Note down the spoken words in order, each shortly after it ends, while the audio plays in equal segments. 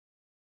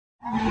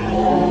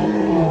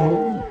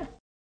Alright,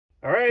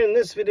 in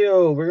this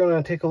video, we're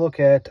going to take a look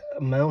at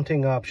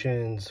mounting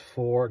options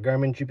for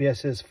Garmin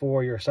GPSs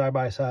for your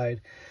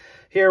side-by-side.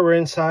 Here we're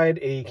inside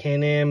a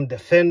Can-Am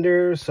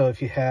Defender, so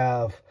if you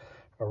have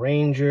a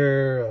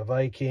Ranger, a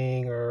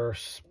Viking, or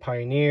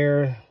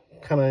Pioneer,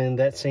 kind of in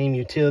that same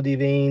utility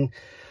vein,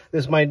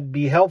 this might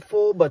be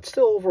helpful, but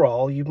still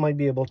overall, you might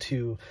be able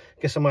to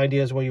get some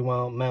ideas where you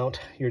want to mount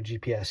your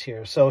GPS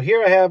here. So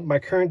here I have my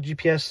current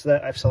GPS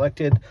that I've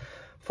selected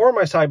for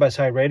my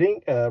side-by-side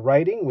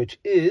riding, which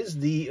is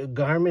the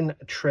Garmin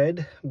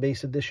Tread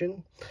base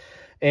edition.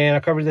 And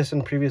I covered this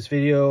in a previous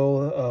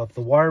video of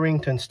the wiring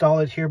to install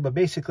it here. But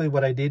basically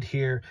what I did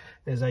here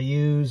is I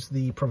used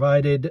the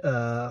provided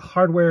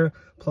hardware,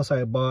 plus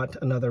I bought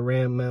another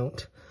RAM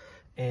mount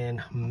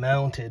and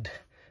mounted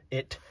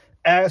it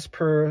as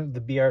per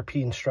the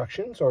BRP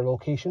instructions or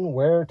location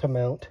where to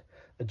mount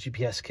a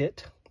GPS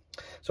kit.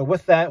 So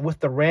with that, with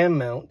the RAM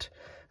mount,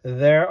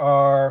 there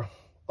are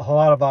a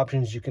lot of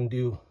options you can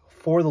do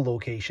for the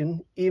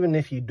location, even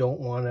if you don't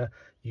want to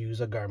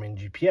use a Garmin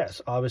GPS.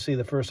 Obviously,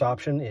 the first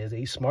option is a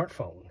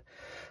smartphone.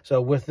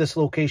 So with this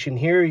location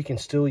here, you can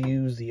still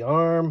use the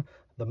arm,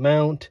 the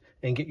mount,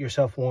 and get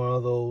yourself one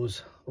of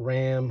those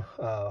RAM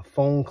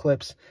phone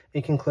clips.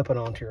 You can clip it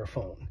onto your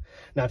phone.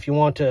 Now, if you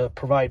want to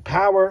provide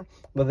power,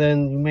 but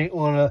then you might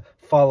want to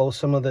follow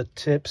some of the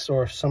tips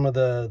or some of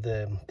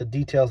the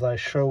details I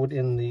showed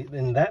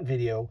in that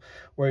video,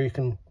 where you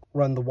can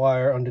run the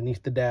wire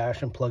underneath the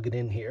dash and plug it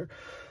in here.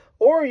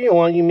 Or you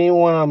may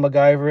want to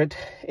MacGyver it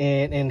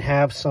and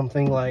have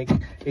something like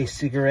a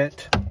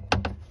cigarette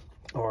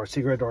or a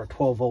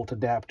 12-volt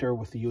adapter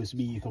with the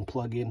USB you can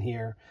plug in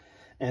here,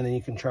 and then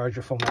you can charge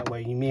your phone that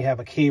way. You may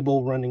have a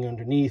cable running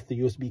underneath, the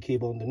USB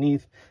cable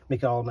underneath,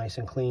 make it all nice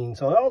and clean.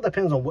 So it all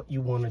depends on what you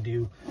want to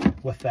do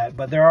with that,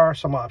 but there are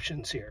some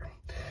options here.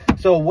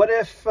 So what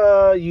if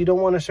you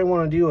don't necessarily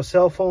want to do a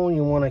cell phone,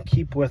 you want to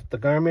keep with the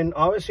Garmin?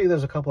 Obviously,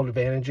 there's a couple of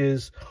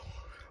advantages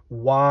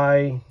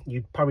why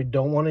you probably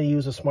don't want to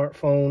use a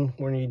smartphone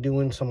when you're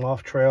doing some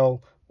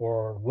off-trail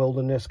or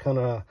wilderness kind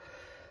of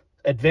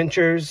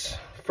adventures.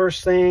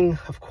 First thing,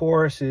 of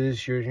course,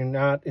 is you're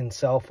not in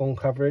cell phone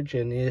coverage,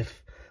 and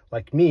if,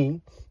 like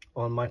me,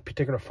 on my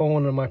particular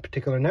phone and my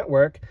particular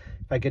network,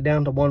 if I get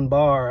down to one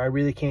bar, I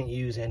really can't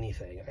use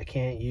anything. I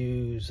can't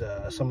use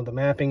some of the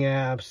mapping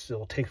apps.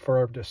 It'll take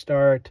forever to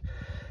start.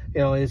 You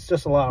know, it's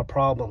just a lot of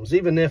problems,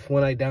 even if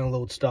when I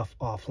download stuff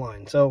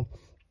offline. So,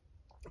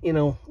 you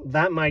know,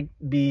 that might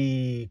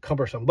be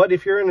cumbersome. But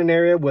if you're in an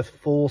area with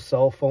full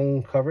cell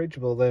phone coverage,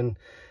 well, then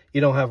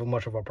you don't have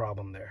much of a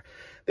problem there.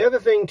 The other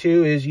thing,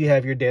 too, is you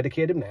have your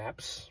dedicated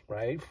maps,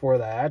 right, for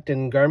that.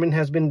 And Garmin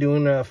has been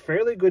doing a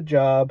fairly good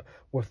job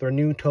with their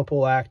new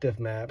Topo Active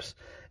maps.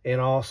 And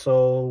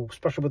also,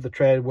 especially with the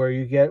Tread, where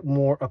you get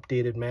more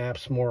updated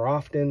maps more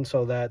often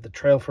so that the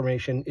trail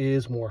information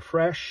is more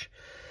fresh.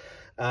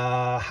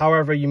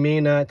 However, you may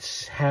not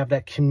have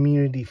that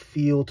community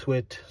feel to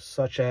it,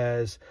 such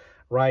as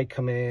Ride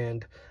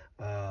Command,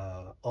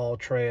 All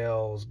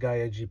Trails,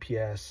 Gaia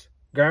GPS.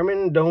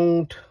 Garmin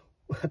don't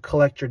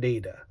collect your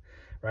data,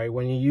 right?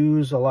 When you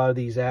use a lot of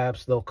these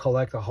apps, they'll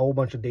collect a whole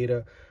bunch of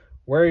data,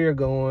 where you're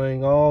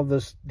going, all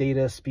this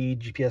data, speed,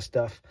 GPS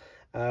stuff.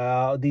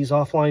 These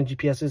offline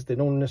GPSs, they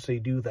don't necessarily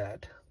do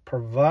that,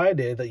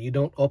 provided that you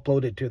don't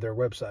upload it to their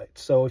website.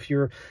 So if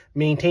you're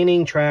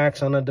maintaining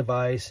tracks on a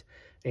device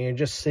and you're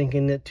just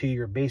syncing it to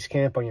your base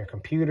camp on your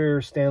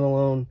computer,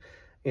 standalone,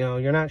 you know,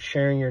 you're not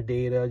sharing your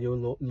data,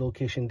 your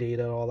location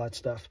data, and all that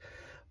stuff.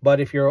 But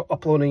if you're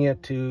uploading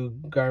it to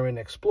Garmin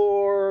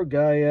Explorer,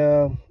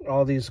 Gaia,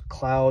 all these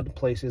cloud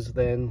places,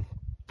 then,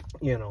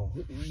 you know,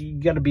 you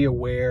got to be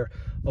aware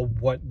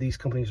of what these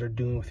companies are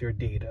doing with your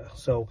data.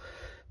 So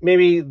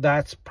maybe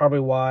that's probably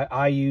why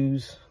I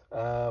use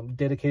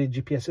dedicated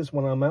GPSs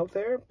when I'm out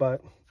there.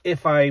 But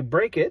if I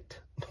break it,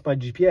 my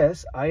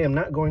GPS, I am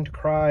not going to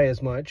cry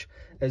as much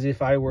as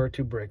if I were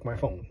to break my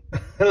phone.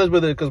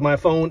 Because my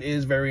phone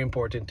is very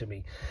important to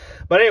me.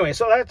 But anyway,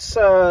 so that's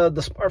the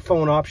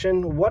smartphone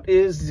option. What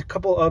is a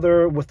couple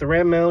other, with the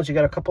RAM mounts, you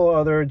got a couple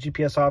other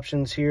GPS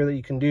options here that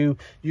you can do.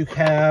 You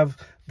have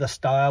the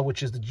style,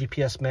 which is the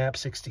GPSMAP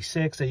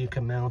 66 that you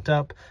can mount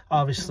up.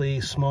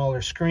 Obviously,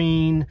 smaller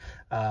screen,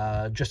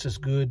 just as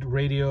good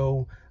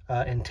radio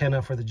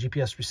antenna for the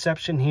GPS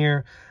reception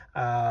here.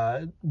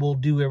 Will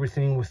do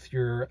everything with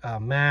your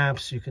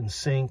maps. You can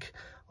sync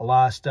a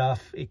lot of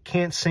stuff. It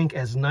can't sync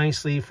as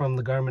nicely from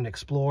the Garmin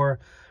Explorer,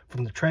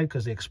 from the Tread,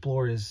 because the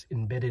Explorer is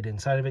embedded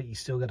inside of it. You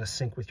still got to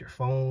sync with your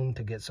phone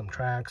to get some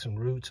tracks and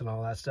routes and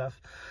all that stuff.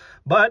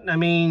 But I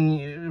mean,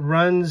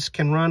 it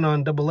can run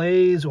on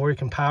AA's, or you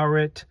can power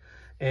it,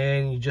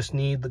 and you just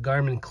need the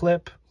Garmin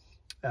clip,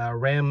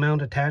 RAM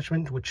mount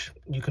attachment, which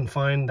you can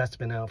find, that's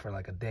been out for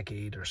like a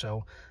decade or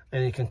so,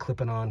 and you can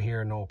clip it on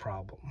here, no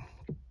problem.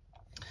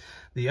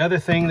 The other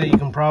thing that you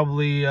can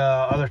probably,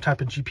 other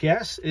type of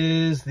GPS,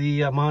 is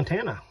the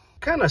Montana.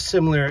 Kind of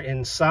similar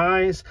in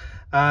size,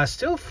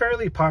 still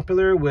fairly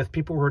popular with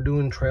people who are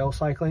doing trail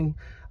cycling.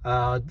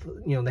 You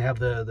know, they have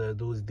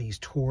these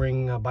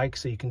touring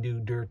bikes that you can do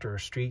dirt or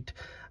street.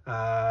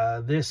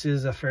 This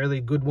is a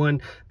fairly good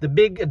one. The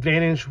big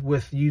advantage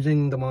with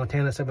using the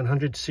Montana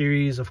 700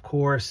 series, of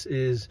course,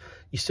 is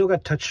you still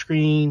got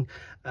touchscreen,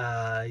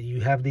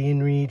 you have the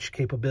inReach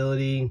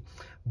capability,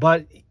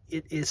 but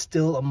it is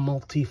still a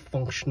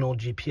multifunctional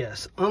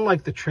GPS,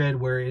 unlike the Tread,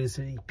 where it is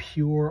a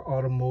pure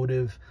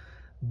automotive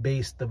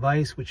based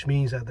device, which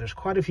means that there's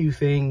quite a few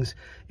things.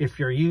 If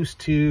you're used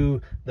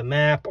to the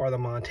map or the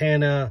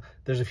Montana,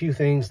 there's a few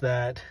things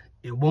that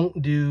it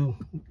won't do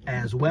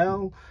as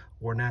well,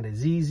 or not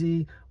as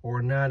easy,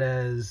 or not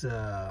as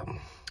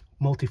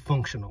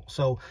multifunctional.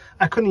 So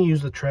I couldn't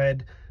use the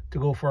Tread to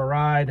go for a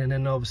ride and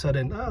then all of a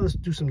sudden, oh, let's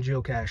do some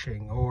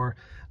geocaching, or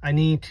I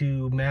need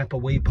to map a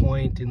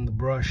waypoint in the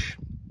brush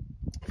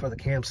for the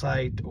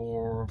campsite,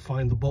 or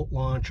find the boat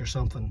launch or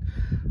something.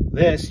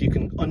 This you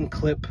can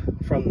unclip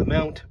from the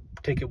mount,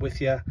 take it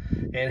with you,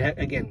 and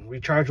again,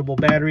 rechargeable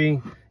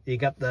battery. You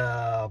got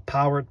the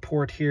powered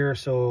port here,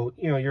 so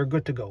you know you're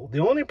good to go. The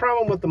only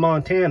problem with the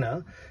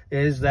Montana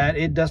is that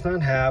it does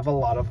not have a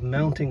lot of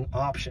mounting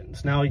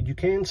options. Now you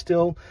can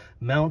still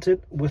mount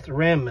it with the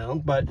RAM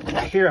mount, but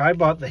here I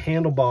bought the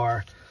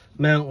handlebar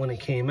mount when it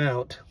came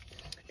out,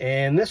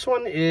 and this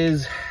one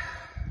is,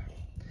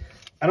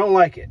 I don't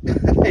like it.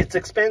 It's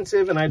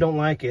expensive and I don't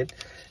like it,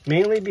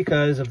 mainly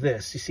because of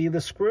this. You see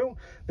the screw?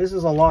 This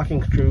is a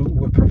locking screw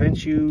which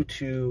prevents you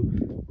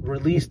to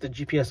release the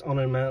GPS on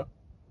and mount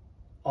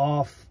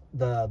off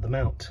the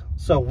mount.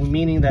 So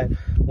meaning that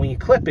when you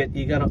clip it,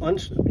 you gotta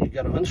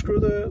unscrew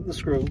the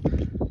screw,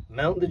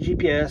 mount the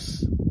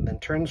GPS, then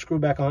turn the screw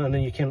back on, and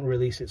then you can't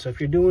release it. So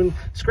if you're doing,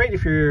 it's great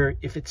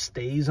if it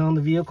stays on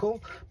the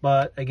vehicle,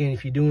 but again,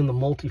 if you're doing the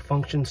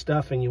multi-function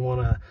stuff and you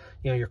want to,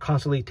 you know, you're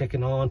constantly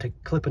clipping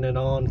it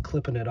on,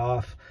 clipping it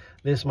off,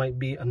 this might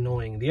be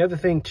annoying. The other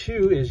thing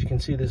too is you can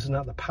see this is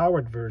not the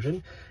powered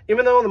version.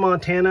 Even though the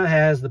Montana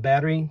has the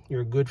battery,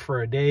 you're good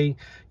for a day,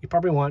 you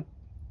probably want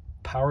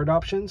powered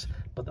options,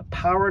 but the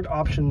powered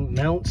option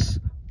mounts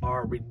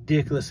are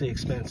ridiculously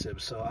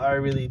expensive. So I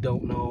really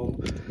don't know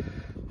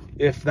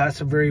if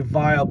that's a very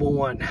viable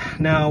one.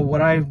 Now,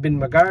 what I've been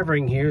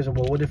MacGyvering here is,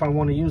 well, what if I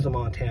want to use the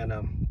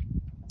Montana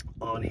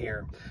on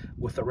here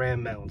with the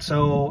RAM mount?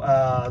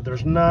 So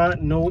there's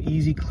no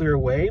easy, clear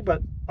way,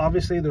 but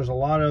obviously there's a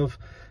lot of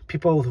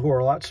people who are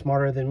a lot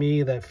smarter than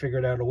me that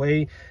figured out a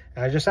way.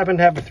 I just happen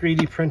to have a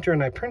 3D printer,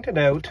 and I printed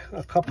out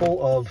a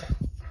couple of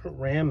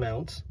RAM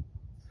mounts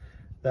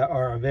that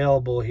are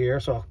available here.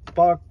 So I've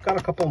got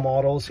a couple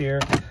models here,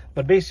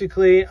 but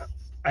basically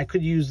I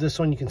could use this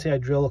one. You can see I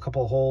drill a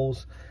couple of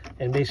holes,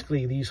 and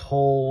basically these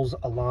holes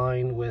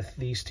align with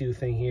these two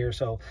things here.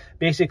 So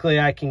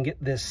basically I can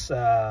get this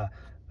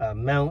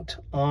mount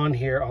on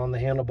here on the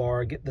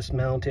handlebar, get this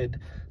mounted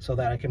so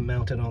that I can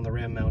mount it on the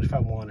RAM mount if I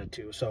wanted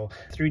to. So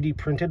 3D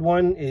printed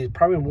one, it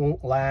probably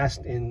won't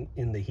last in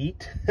the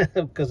heat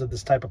because of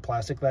this type of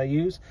plastic that I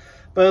use,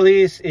 but at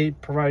least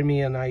it provided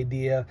me an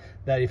idea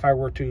that if I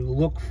were to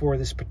look for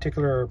this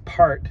particular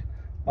part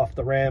off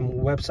the RAM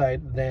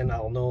website, then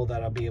I'll know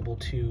that I'll be able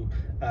to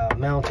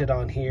mount it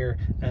on here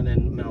and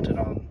then mount it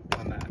on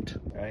that.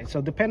 All right, so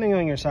depending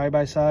on your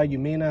side-by-side, you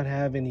may not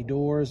have any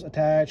doors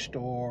attached,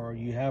 or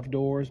you have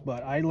doors,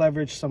 but I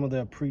leveraged some of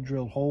the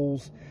pre-drilled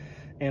holes,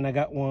 and I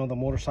got one of the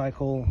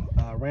motorcycle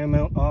RAM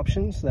mount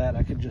options that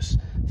I could just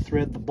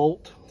thread the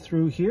bolt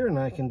through here and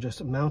I can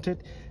just mount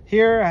it.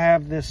 Here I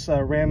have this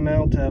RAM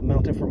mount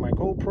mounted for my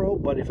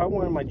GoPro, but if I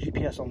wanted my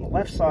GPS on the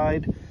left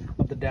side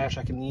of the dash,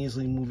 I can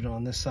easily move it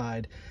on this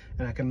side,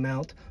 and I can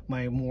mount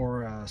my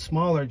more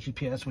smaller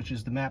GPS, which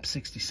is the MAP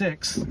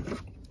 66,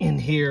 in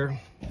here,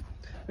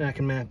 and I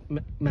can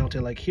mount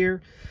it like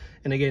here.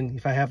 And again,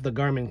 if I have the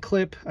Garmin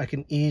clip, I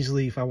can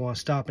easily, if I want to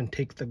stop and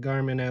take the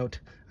Garmin out,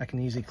 I can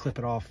easily clip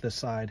it off this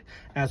side,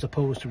 as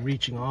opposed to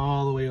reaching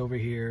all the way over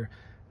here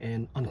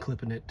and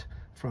unclipping it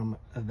from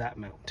that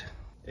mount.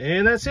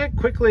 And that's it.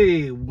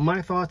 Quickly,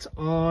 my thoughts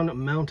on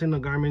mounting a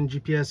Garmin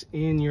GPS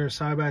in your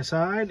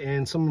side-by-side,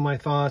 and some of my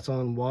thoughts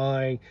on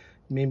why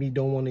maybe you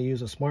don't want to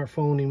use a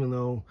smartphone, even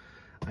though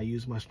I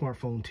use my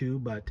smartphone too.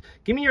 But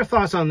give me your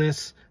thoughts on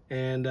this,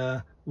 and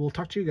we'll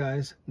talk to you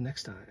guys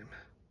next time.